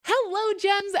Hello,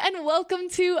 Gems, and welcome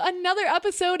to another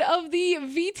episode of the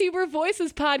VTuber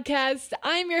Voices Podcast.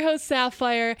 I'm your host,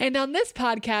 Syafire, and on this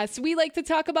podcast, we like to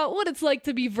talk about what it's like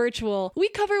to be virtual. We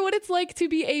cover what it's like to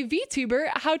be a VTuber,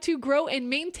 how to grow and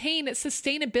maintain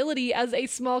sustainability as a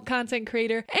small content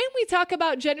creator, and we talk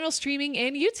about general streaming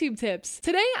and YouTube tips.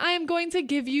 Today, I am going to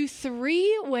give you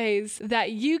 3 ways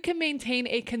that you can maintain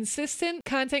a consistent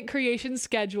content creation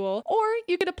schedule, or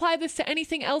you could apply this to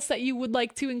anything else that you would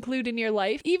like to include in your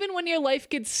life, even when your life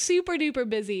gets super duper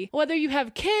busy. Whether you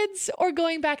have kids or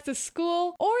going back to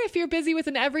school, or if you're busy with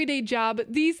an everyday job,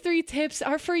 these 3 tips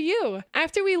are for you.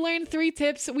 After we learn 3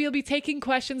 tips, we'll be taking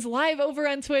questions live over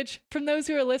on Twitch from those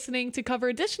who are listening to cover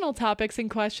additional topics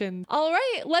and questions. All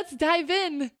right, let's dive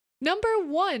in. Number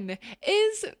 1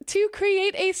 is to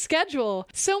create a schedule.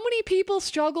 So many people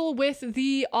struggle with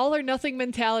the all or nothing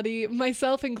mentality,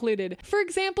 myself included. For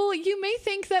example, you may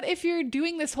think that if you're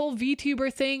doing this whole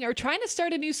VTuber thing or trying to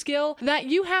start a new skill, that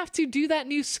you have to do that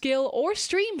new skill or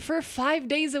stream for 5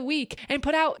 days a week and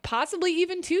put out possibly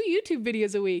even 2 YouTube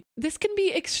videos a week. This can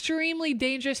be extremely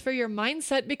dangerous for your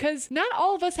mindset because not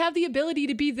all of us have the ability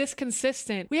to be this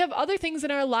consistent. We have other things in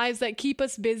our lives that keep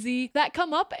us busy, that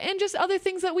come up, and just other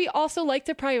things that we also like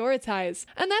to prioritize.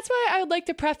 And that's why I would like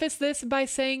to preface this by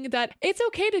saying that it's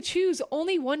okay to choose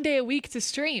only 1 day a week to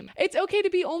stream. It's okay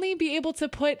to only be able to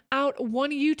put out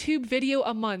 1 YouTube video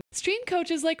a month. Stream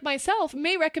coaches like myself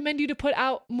may recommend you to put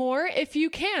out more if you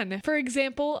can. For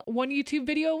example, 1 YouTube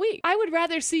video a week. I would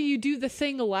rather see you do the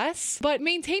thing less, but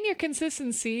maintain your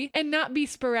consistency and not be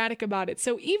sporadic about it.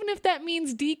 So even if that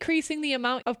means decreasing the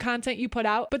amount of content you put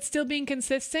out, but still being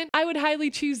consistent, I would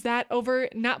highly choose that over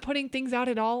not putting things out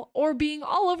at all or being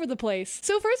all over the place.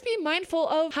 So first, be mindful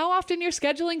of how often you're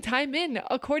scheduling time in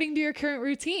according to your current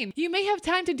routine. You may have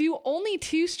time to do only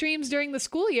 2 streams during the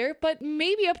school year, but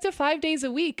maybe up to 5 days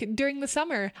a week during the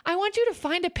summer. I want you to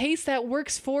find a pace that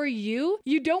works for you.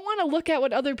 You don't want to look at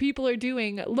what other people are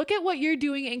doing. Look at what you're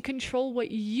doing and control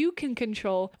what you can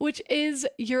control, which is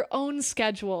your own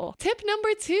schedule. Tip number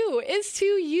 2 is to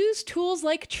use tools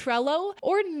like Trello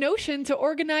or Notion to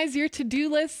organize your to-do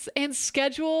lists and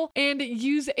schedule and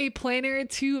use a planner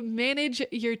to manage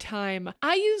your time.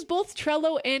 I use both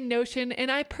Trello and Notion,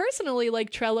 and I personally like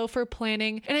Trello for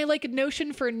planning, and I like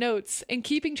Notion for notes and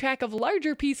keeping track of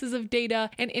larger pieces of data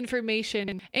and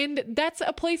information. And that's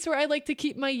a place where I like to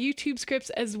keep my YouTube scripts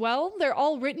as well. They're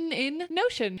all written in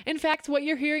Notion. In fact, what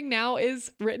you're hearing now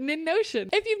is written in Notion.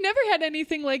 If you've never had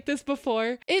anything like this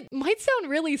before, it might sound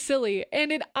really silly,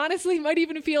 and it honestly might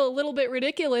even feel a little bit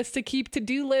ridiculous to keep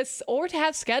to-do lists or to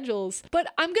have schedules.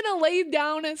 But I'm gonna lay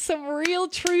down some real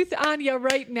truth on you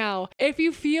right now. If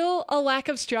you feel a lack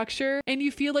of structure and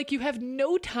you feel like you have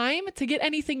no time to get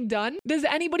anything done, does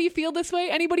anybody feel this way?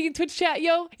 Anybody in Twitch chat,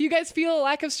 yo? You guys feel a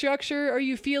lack of structure, or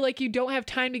you feel like you don't have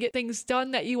time to get things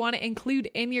done that you want to include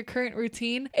in your current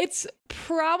routine? It's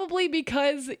probably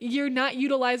because you're not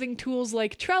utilizing tools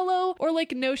like Trello or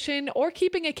like Notion or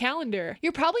keeping a calendar.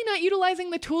 You're probably not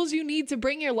utilizing the tools you need to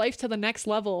bring your life to the next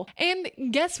level. And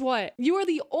guess what? You are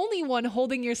the only one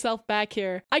holding yourself back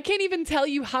here. I can't even tell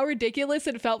you how ridiculous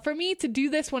it felt for me to do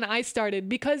this when I started,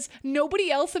 because nobody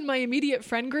else in my immediate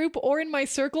friend group or in my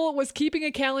circle was keeping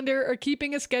a calendar or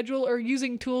keeping a schedule or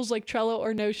using tools like Trello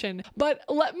or Notion. But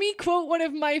let me quote one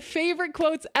of my favorite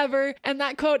quotes ever, and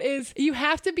that quote is, "You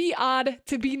have to be odd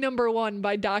to be number one"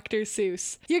 by Dr.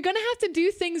 Seuss. You're gonna have to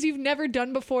do things you've never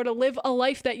done before to live a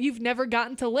life that you've never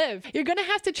gotten to live. You're gonna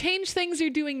have to change things you're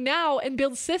doing now and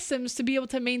build systems to be able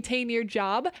to maintain your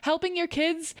job, helping your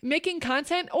kids, making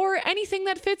content, or anything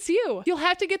that fits you. You'll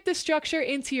have to get the structure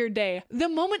into your day. The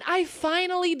moment I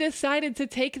finally decided to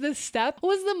take this step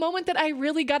was the moment that I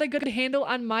really got a good handle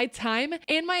on my time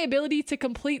and my ability to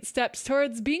complete steps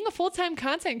towards being a full-time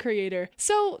content creator.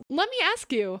 So let me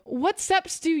ask you, what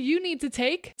steps do you need to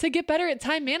take to get better at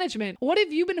time management? What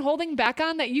have you been holding back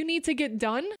on that you need to get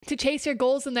done to chase your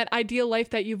goals in that ideal life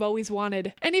that you've always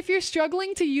wanted? And if you're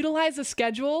struggling to utilize a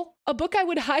schedule, a book I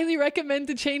would highly recommend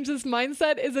to change this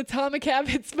mindset is Atomic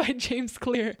Habits by James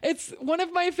Clear. It's one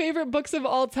of my favorite books of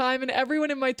all time, and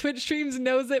everyone in my Twitch streams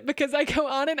knows it because I go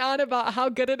on and on about how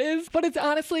good it is, but it's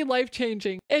honestly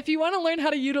life-changing. If you want to learn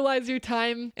how to utilize your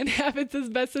time and habits as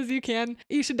best as you can,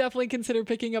 you should definitely consider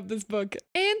picking up this book.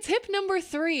 And tip number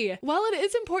 3, while it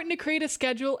is important to create a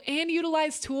schedule and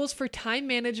utilize tools for time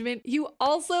management, you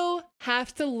also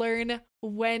have to learn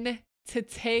when to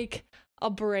take a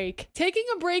break. Taking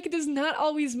a break does not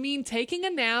always mean taking a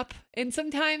nap, and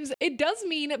sometimes it does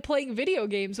mean playing video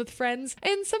games with friends,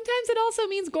 and sometimes it also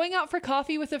means going out for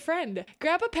coffee with a friend.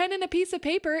 Grab a pen and a piece of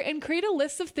paper and create a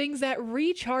list of things that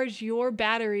recharge your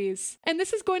batteries. And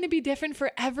this is going to be different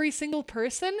for every single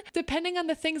person, depending on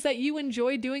the things that you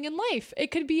enjoy doing in life.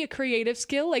 It could be a creative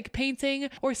skill like painting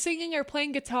or singing or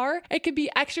playing guitar. It could be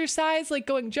exercise like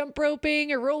going jump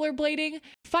roping or rollerblading.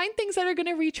 Find things that are going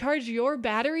to recharge your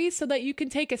batteries so that you can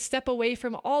take a step away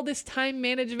from all this time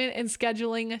management and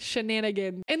scheduling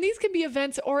shenanigans. And these can be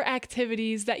events or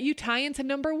activities that you tie into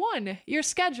number one, your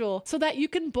schedule, so that you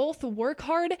can both work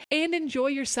hard and enjoy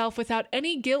yourself without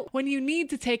any guilt when you need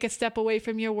to take a step away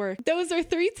from your work. Those are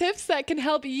 3 tips that can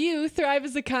help you thrive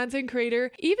as a content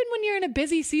creator, even when you're in a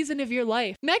busy season of your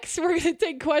life. Next, we're going to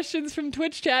take questions from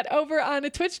Twitch chat over on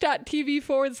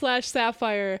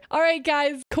twitch.tv/Syafire. All right,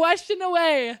 guys, question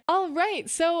away. All right,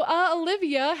 so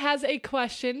Olivia has a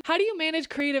question. How do you manage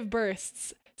creative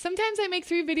bursts? Sometimes I make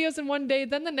 3 videos in one day,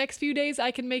 then the next few days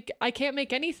I can't make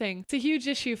anything. It's a huge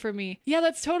issue for me. Yeah,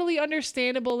 that's totally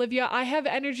understandable, Olivia. I have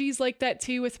energies like that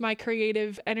too with my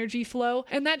creative energy flow,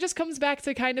 and that just comes back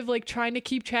to kind of like trying to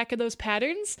keep track of those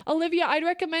patterns. Olivia, I'd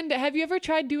recommend, have you ever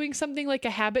tried doing something like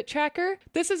a habit tracker?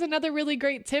 This is another really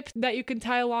great tip that you can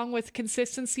tie along with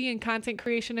consistency and content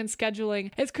creation and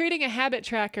scheduling. It's creating a habit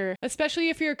tracker, especially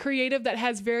if you're a creative that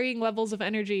has varying levels of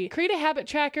energy. Create a habit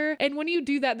tracker, and when you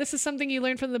do that, this is something you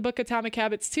learn from the book Atomic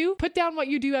Habits too. Put down what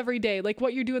you do every day, like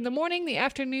what you do in the morning, the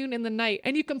afternoon, and the night.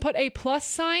 And you can put a plus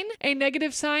sign, a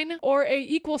negative sign, or a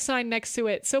equal sign next to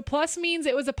it. So plus means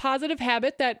it was a positive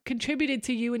habit that contributed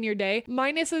to you in your day.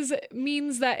 Minuses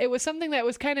means that it was something that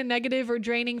was kind of negative or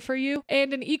draining for you.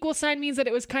 And an equal sign means that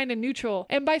it was kind of neutral.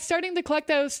 And by starting to collect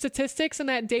those statistics and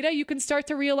that data, you can start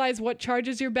to realize what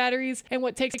charges your batteries and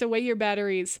what takes away your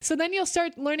batteries. So then you'll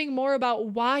start learning more about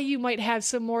why you might have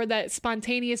some more of that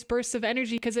spontaneous bursts of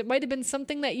energy, because it might have been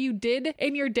something that you did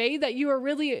in your day that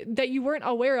you weren't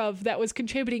aware of that was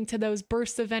contributing to those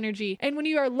bursts of energy. And when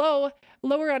you are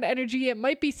lower on energy, it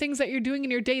might be things that you're doing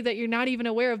in your day that you're not even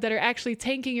aware of that are actually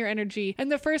tanking your energy.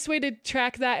 And the first way to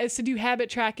track that is to do habit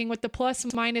tracking with the plus,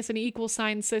 minus, and equal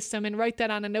sign system, and write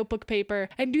that on a notebook paper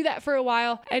and do that for a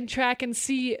while and track and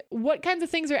see what kinds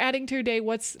of things are adding to your day,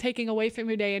 what's taking away from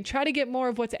your day, and try to get more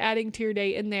of what's adding to your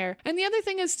day in there. And the other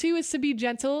thing is to be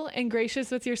gentle and gracious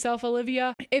with yourself, Olivia.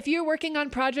 If you're working on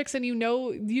projects and you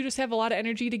know you just have a lot of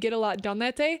energy to get a lot done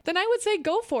that day, then I would say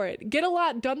go for it. Get a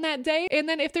lot done that day. And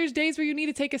then if there's days where you need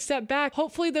to take a step back,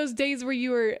 hopefully those days where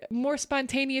you were more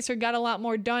spontaneous or got a lot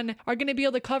more done are going to be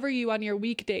able to cover you on your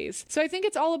weekdays. So I think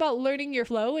it's all about learning your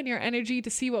flow and your energy to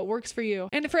see what works for you.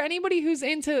 And for anybody who's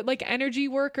into like energy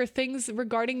work or things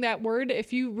regarding that word,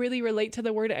 if you really relate to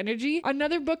the word energy,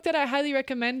 another book that I highly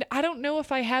recommend, I don't know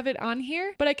if I have it on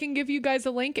here, but I can give you guys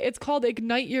a link. It's called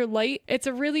Ignite Your Light. It's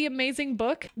a really amazing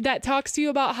book that talks to you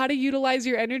about how to utilize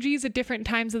your energies at different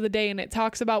times of the day, and it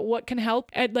talks about what can help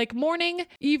at like morning,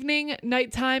 evening,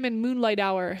 nighttime, and moonlight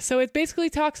hour. So it basically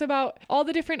talks about all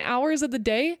the different hours of the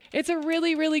day. It's a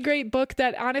really, really great book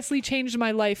that honestly changed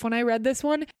my life. When I read this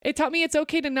one, it taught me it's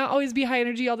okay to not always be high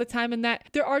energy all the time, and that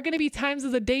there are going to be times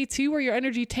of the day too where your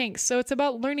energy tanks. So it's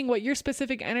about learning what your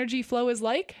specific energy flow is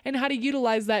like and how to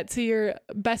utilize that to your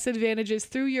best advantages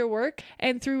through your work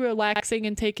and through relaxing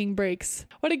and taking breaks.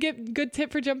 What a good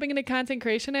tip for jumping into content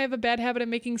creation. I have a bad habit of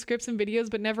making scripts and videos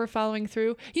but never following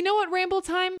through. You know what, ramble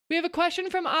time? We have a question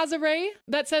from Azare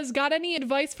that says, got any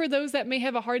advice for those that may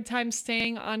have a hard time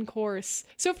staying on course?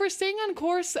 So for staying on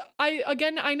course,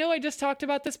 I know I just talked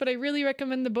about this, but I really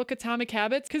recommend the book Atomic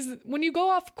Habits, because when you go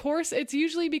off course, it's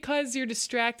usually because you're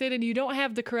distracted and you don't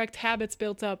have the correct habits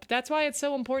built up. That's why it's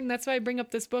so important. That's why I bring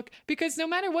up this book, because no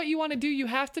matter what you want to do, you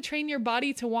have to train your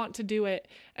body to want to do it.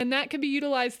 And that can be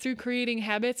utilized through creating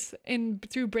habits and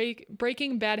through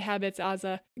breaking bad habits,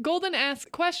 Aza. Golden asks,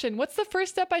 question, what's the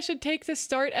first step I should take to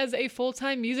start as a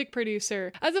full-time music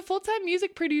producer? As a full-time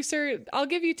music producer, I'll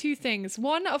give you 2 things.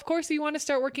 One, of course, you want to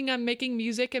start working on making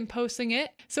music and posting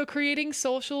it. So creating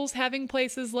socials, having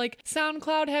places like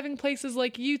SoundCloud, having places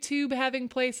like YouTube, having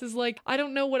places like, I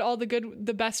don't know what all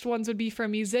the best ones would be for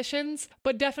musicians,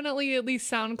 but definitely at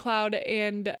least SoundCloud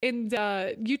and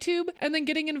YouTube, and then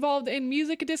getting involved in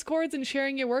music discords and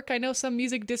sharing your work. I know some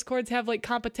music discords have like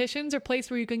competitions or place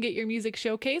where you can get your music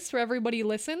showcased where everybody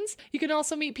listens. You can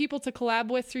also meet people to collab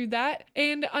with through that.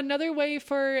 And another way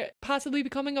for possibly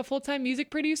becoming a full-time music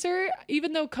producer,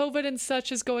 even though COVID and such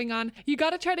is going on, you got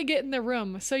to try to get in the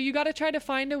room. So you got to try to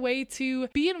find a way to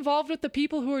be involved with the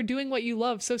people who are doing what you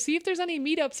love. So see if there's any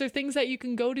meetups or things that you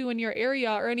can go to in your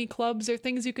area, or any clubs or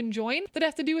things you can join that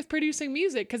have to do with producing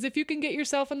music. Because if you can get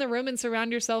yourself in the room and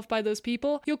surround yourself by those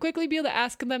people, you'll quickly be able to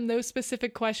ask them those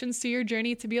specific questions to your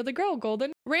journey to be able to grow.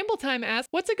 Golden Ramble Time asks,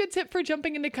 what's a good tip for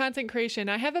jumping into content creation?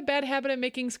 I have a bad habit of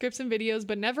making scripts and videos,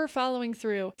 but never following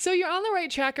through. So you're on the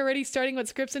right track already, starting with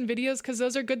scripts and videos, because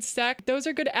those are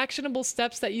good actionable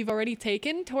steps that you've already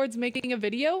taken towards making a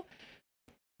video.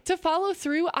 To follow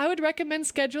through, I would recommend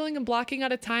scheduling and blocking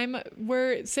out a time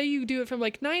where, say you do it from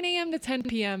like 9 a.m. to 10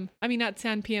 p.m. I mean, not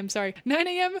 10 p.m., sorry. 9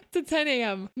 a.m. to 10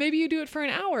 a.m. Maybe you do it for an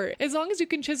hour. As long as you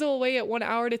can chisel away at 1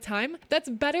 hour at a time, that's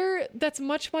better. That's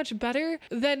much, much better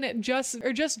than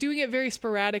just doing it very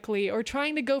sporadically or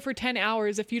trying to go for 10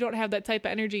 hours if you don't have that type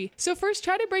of energy. So first,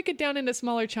 try to break it down into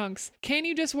smaller chunks. Can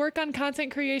you just work on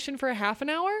content creation for a half an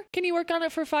hour? Can you work on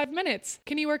it for 5 minutes?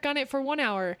 Can you work on it for 1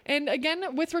 hour? And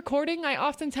again, with recording, I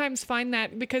oftentimes find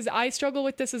that, because I struggle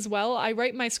with this as well. I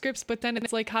write my scripts, but then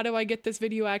it's like, how do I get this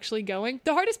video actually going?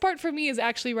 The hardest part for me is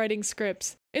actually writing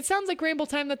scripts. It sounds like Ramble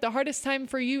Time that the hardest time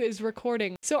for you is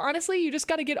recording. So honestly, you just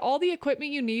got to get all the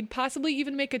equipment you need, possibly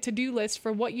even make a to-do list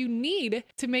for what you need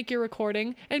to make your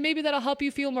recording, and maybe that'll help you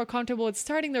feel more comfortable at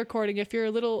starting the recording if you're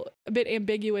a bit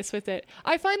ambiguous with it.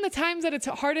 I find the times that it's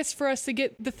hardest for us to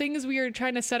get the things we are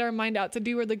trying to set our mind out to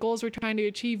do or the goals we're trying to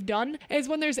achieve done is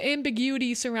when there's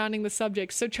ambiguity surrounding the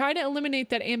subject. So try to eliminate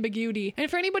that ambiguity. And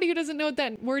for anybody who doesn't know what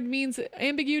that word means,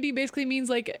 ambiguity basically means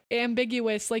like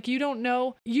ambiguous, like you don't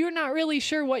know, you're not really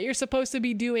sure what you're supposed to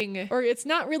be doing, or it's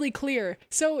not really clear.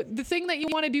 So the thing that you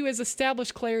want to do is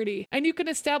establish clarity, and you can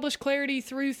establish clarity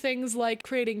through things like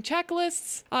creating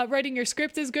checklists. Writing your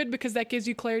script is good because that gives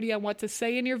you clarity on what to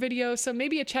say in your video. So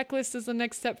maybe a checklist is the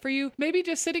next step for you. Maybe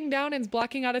just sitting down and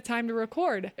blocking out a time to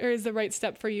record is the right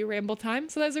step for you, Ramble Time.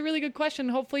 So that's a really good question.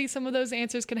 Hopefully some of those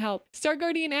answers can help. Star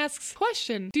Guardian asks,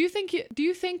 question, do you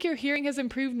think your hearing has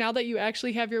improved now that you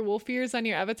actually have your wolf ears on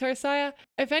your avatar, Saya?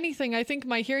 If anything, I think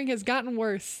my hearing has gotten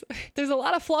worse. There's a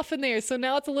lot of fluff in there, so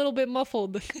now it's a little bit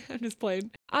muffled. I'm just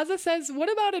playing. Aza says, what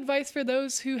about advice for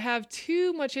those who have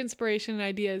too much inspiration and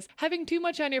ideas? Having too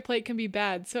much on your plate can be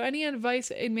bad, so any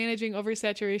advice in managing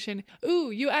oversaturation? Ooh,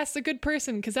 you asked a good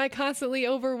person, because I constantly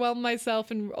overwhelm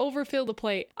myself and overfill the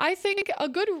plate. I think a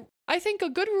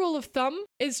good rule of thumb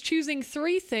is choosing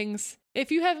 3 things. If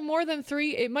you have more than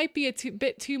 3, it might be a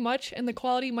bit too much, and the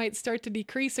quality might start to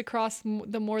decrease across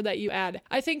the more that you add.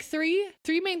 I think three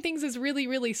main things is really,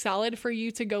 really solid for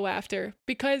you to go after,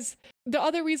 because the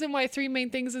other reason why 3 main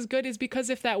things is good is because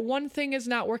if that one thing is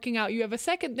not working out, you have a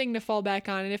second thing to fall back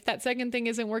on. And if that second thing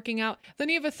isn't working out, then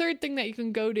you have a third thing that you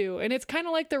can go to. And it's kind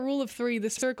of like the rule of 3, the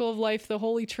circle of life, the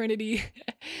holy trinity.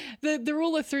 The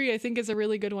rule of 3, I think, is a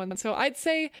really good one. So I'd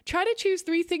say try to choose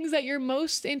 3 things that you're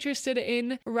most interested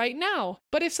in right now.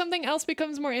 But if something else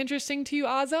becomes more interesting to you,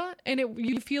 Aza, and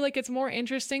you feel like it's more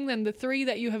interesting than the 3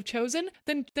 that you have chosen,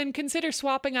 then consider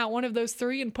swapping out one of those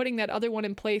 3 and putting that other one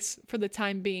in place for the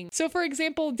time being. So for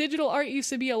example, digital art used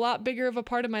to be a lot bigger of a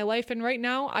part of my life, and right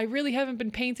now I really haven't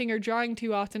been painting or drawing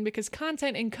too often because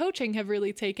content and coaching have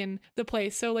really taken the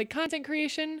place. So like content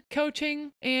creation,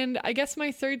 coaching, and I guess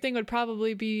my third thing would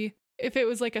probably be, if it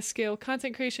was like a skill,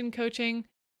 content creation, coaching,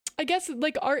 I guess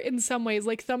like art in some ways,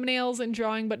 like thumbnails and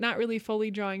drawing, but not really fully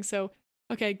drawing. So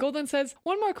okay, Golden says,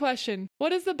 one more question.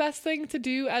 What is the best thing to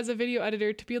do as a video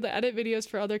editor to be able to edit videos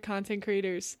for other content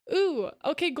creators? Ooh,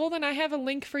 okay, Golden, I have a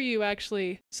link for you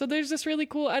actually. So there's this really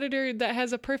cool editor that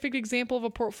has a perfect example of a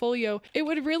portfolio. It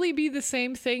would really be the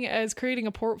same thing as creating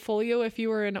a portfolio if you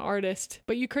were an artist,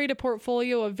 but you create a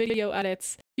portfolio of video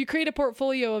edits. You create a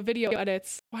portfolio of video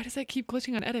edits. Why does that keep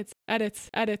glitching on edits?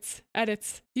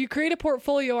 Edits. You create a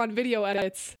portfolio on video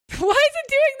edits. Why is it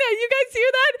doing that? You guys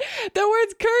hear that? The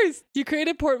word's cursed. You create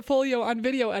a portfolio on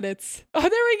video edits. Oh, there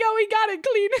we go. We got it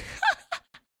clean.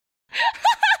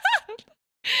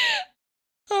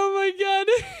 Oh my God.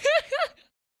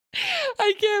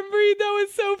 I can't breathe. That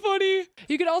was so funny.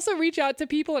 You could also reach out to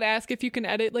people and ask if you can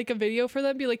edit like a video for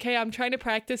them. Be like, hey, I'm trying to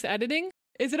practice editing.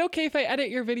 Is it okay if I edit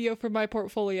your video for my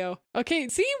portfolio? Okay,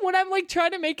 see, when I'm like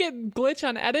trying to make it glitch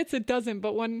on edits, it doesn't,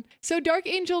 but So Dark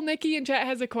Angel Nikki in chat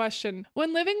has a question.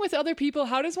 When living with other people,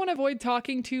 how does one avoid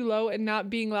talking too low and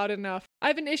not being loud enough? I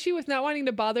have an issue with not wanting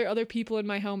to bother other people in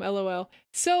my home, lol.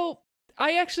 So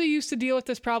I actually used to deal with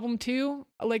this problem too,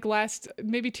 like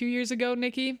maybe 2 years ago,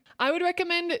 Nikki. I would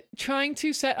recommend trying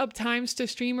to set up times to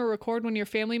stream or record when your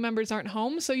family members aren't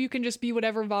home so you can just be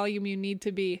whatever volume you need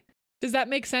to be. Does that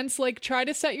make sense? Like, try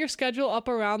to set your schedule up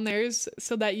around theirs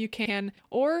so that you can.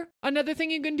 Or another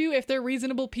thing you can do if they're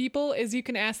reasonable people is you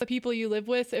can ask the people you live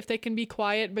with if they can be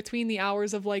quiet between the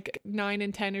hours of like 9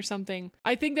 and 10 or something.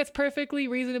 I think that's perfectly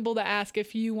reasonable to ask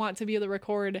if you want to be able to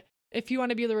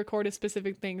record a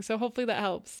specific thing. So hopefully that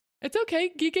helps. It's okay.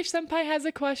 Geekish Senpai has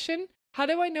a question. How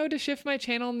do I know to shift my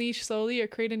channel niche slowly or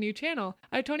create a new channel?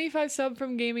 I have 25 sub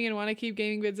from gaming and want to keep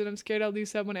gaming vids, and I'm scared I'll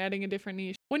lose sub when adding a different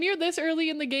niche. When you're this early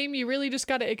in the game, you really just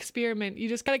gotta experiment. You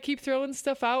just gotta keep throwing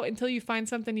stuff out until you find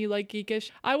something you like,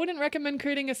 Geekish. I wouldn't recommend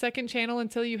creating a second channel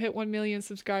until you hit 1 million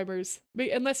subscribers.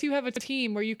 Unless you have a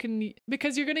team where you can,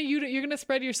 because you're gonna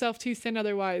spread yourself too thin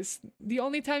otherwise. The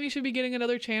only time you should be getting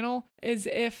another channel is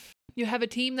if you have a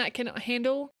team that can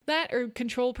handle that or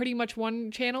control pretty much one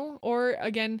channel, or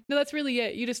again, no, that's really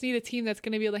it. You just need a team that's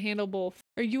going to be able to handle both,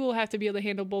 or you will have to be able to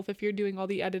handle both if you're doing all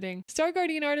the editing. Star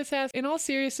Guardian Artist asks, in all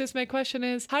seriousness, my question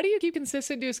is, how do you keep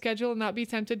consistent to a schedule and not be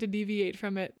tempted to deviate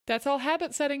from it? That's all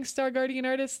habit setting, Star Guardian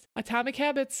Artist. Atomic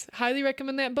Habits. Highly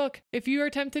recommend that book. If you are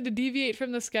tempted to deviate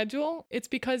from the schedule, it's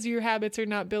because your habits are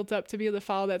not built up to be able to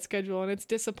follow that schedule, and it's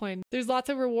discipline. There's lots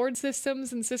of reward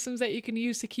systems and systems that you can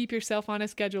use to keep yourself on a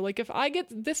schedule. Like, if I get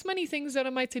this many things done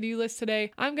on my to-do list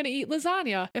today, I'm going to eat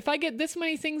lasagna. If I get this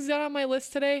many things done on my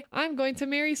list today, I'm going to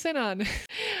marry Sinan.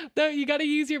 Though you got to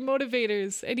use your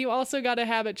motivators, and you also got to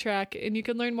habit track, and you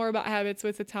can learn more about habits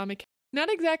with Atomic. Not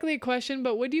exactly a question,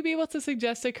 but would you be able to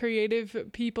suggest to creative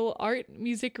people, art,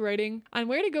 music, writing, on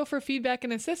where to go for feedback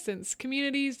and assistance?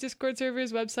 Communities, Discord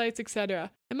servers, websites,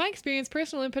 etc. In my experience,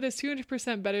 personal input is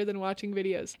 200% better than watching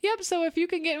videos. Yep, so if you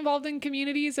can get involved in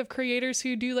communities of creators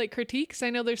who do like critiques, I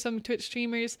know there's some Twitch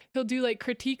streamers who'll do like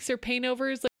critiques or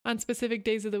paintovers on specific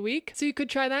days of the week. So you could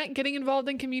try that, getting involved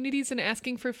in communities and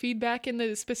asking for feedback in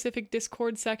the specific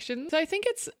Discord sections. So I think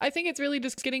it's really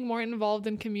just getting more involved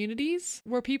in communities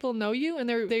where people know you and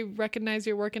they recognize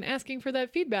your work and asking for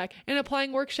that feedback, and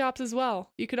applying workshops as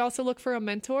well. You could also look for a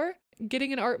mentor.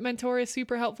 Getting an art mentor is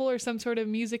super helpful, or some sort of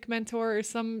music mentor or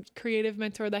some creative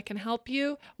mentor that can help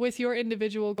you with your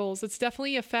individual goals. It's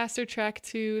definitely a faster track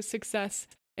to success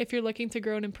if you're looking to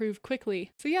grow and improve quickly.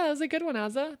 So yeah, that was a good one,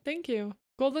 Azza. Thank you.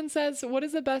 Golden says, what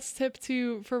is the best tip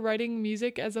for writing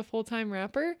music as a full-time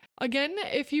rapper? Again,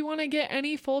 if you want to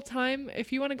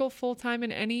go full-time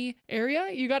in any area,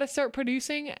 you got to start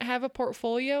producing, have a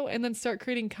portfolio, and then start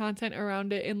creating content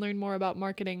around it and learn more about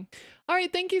marketing. All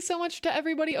right, thank you so much to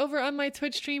everybody over on my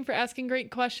Twitch stream for asking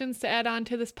great questions to add on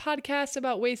to this podcast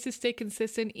about ways to stay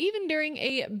consistent even during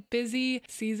a busy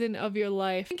season of your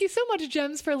life. Thank you so much,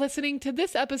 Gems, for listening to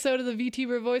this episode of the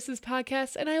VTuber Voices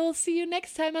podcast, and I will see you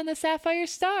next time on the Syafire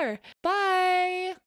Star. Bye!